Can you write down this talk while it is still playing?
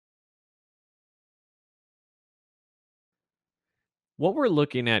what we're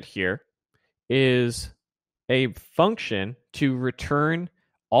looking at here is a function to return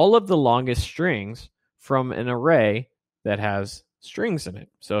all of the longest strings from an array that has strings in it.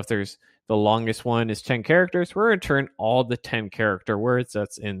 So if there's the longest one is 10 characters, we're going to return all the 10 character words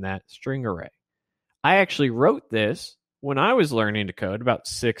that's in that string array. I actually wrote this when I was learning to code about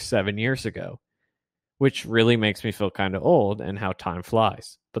 6-7 years ago, which really makes me feel kind of old and how time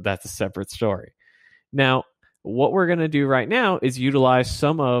flies, but that's a separate story. Now, what we're going to do right now is utilize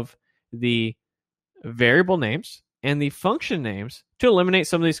some of the variable names and the function names to eliminate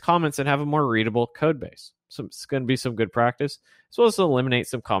some of these comments and have a more readable code base. So it's going to be some good practice, as well as to eliminate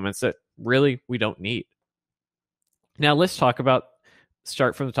some comments that really we don't need. Now let's talk about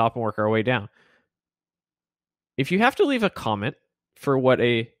start from the top and work our way down. If you have to leave a comment for what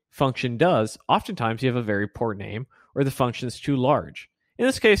a function does, oftentimes you have a very poor name or the function is too large. In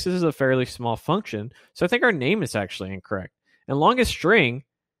this case, this is a fairly small function, so I think our name is actually incorrect. And longest string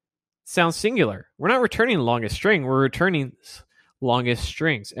sounds singular. We're not returning the longest string, we're returning longest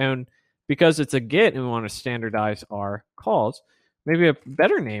strings. And because it's a get and we want to standardize our calls, maybe a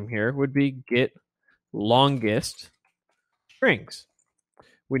better name here would be get longest strings.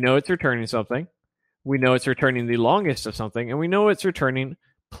 We know it's returning something. We know it's returning the longest of something, and we know it's returning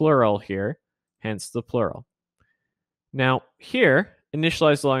plural here, hence the plural. Now here,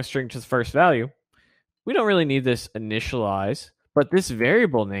 initialize the longest string to the first value. We don't really need this initialize, but this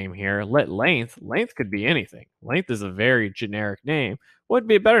variable name here, let length could be anything. Length is a very generic name. What would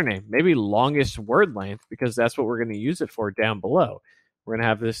be a better name? Maybe longest word length, because that's what we're going to use it for down below. We're going to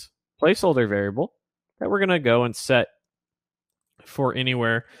have this placeholder variable that we're going to go and set for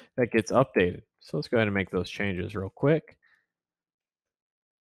anywhere that gets updated. So let's go ahead and make those changes real quick.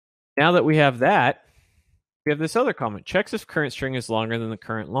 Now that we have that, we have this other comment. Checks if current string is longer than the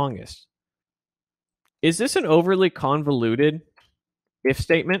current longest. Is this an overly convoluted if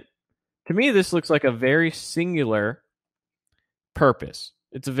statement? To me, this looks like a very singular purpose.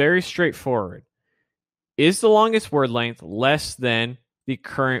 It's very straightforward. Is the longest word length less than the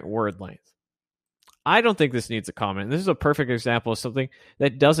current word length? I don't think this needs a comment. This is a perfect example of something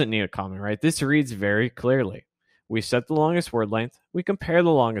that doesn't need a comment, right? This reads very clearly. We set the longest word length. We compare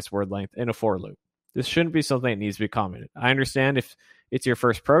the longest word length in a for loop. This shouldn't be something that needs to be commented. I understand if it's your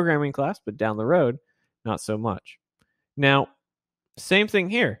first programming class, but down the road, not so much. Now, same thing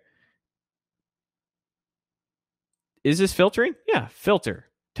here. Is this filtering? Yeah, filter.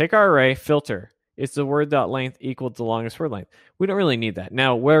 Take our array, filter. It's the word.length equal to the longest word length. We don't really need that.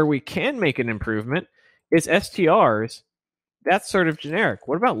 Now, where we can make an improvement is STRs. That's sort of generic.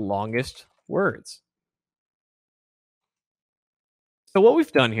 What about longest words? So what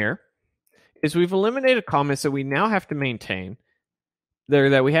we've done here is we've eliminated comments that we now have to maintain,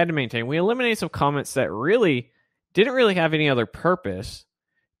 that we had to maintain. We eliminated some comments that really didn't really have any other purpose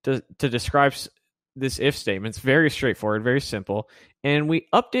to describe this if statement. It's very straightforward, very simple. And we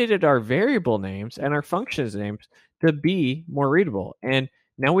updated our variable names and our functions names to be more readable. And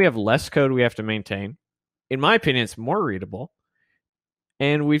now we have less code we have to maintain. In my opinion, it's more readable.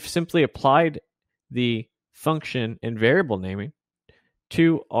 And we've simply applied the function and variable naming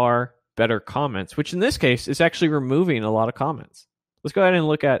to our better comments, which in this case is actually removing a lot of comments. Let's go ahead and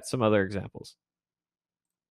look at some other examples.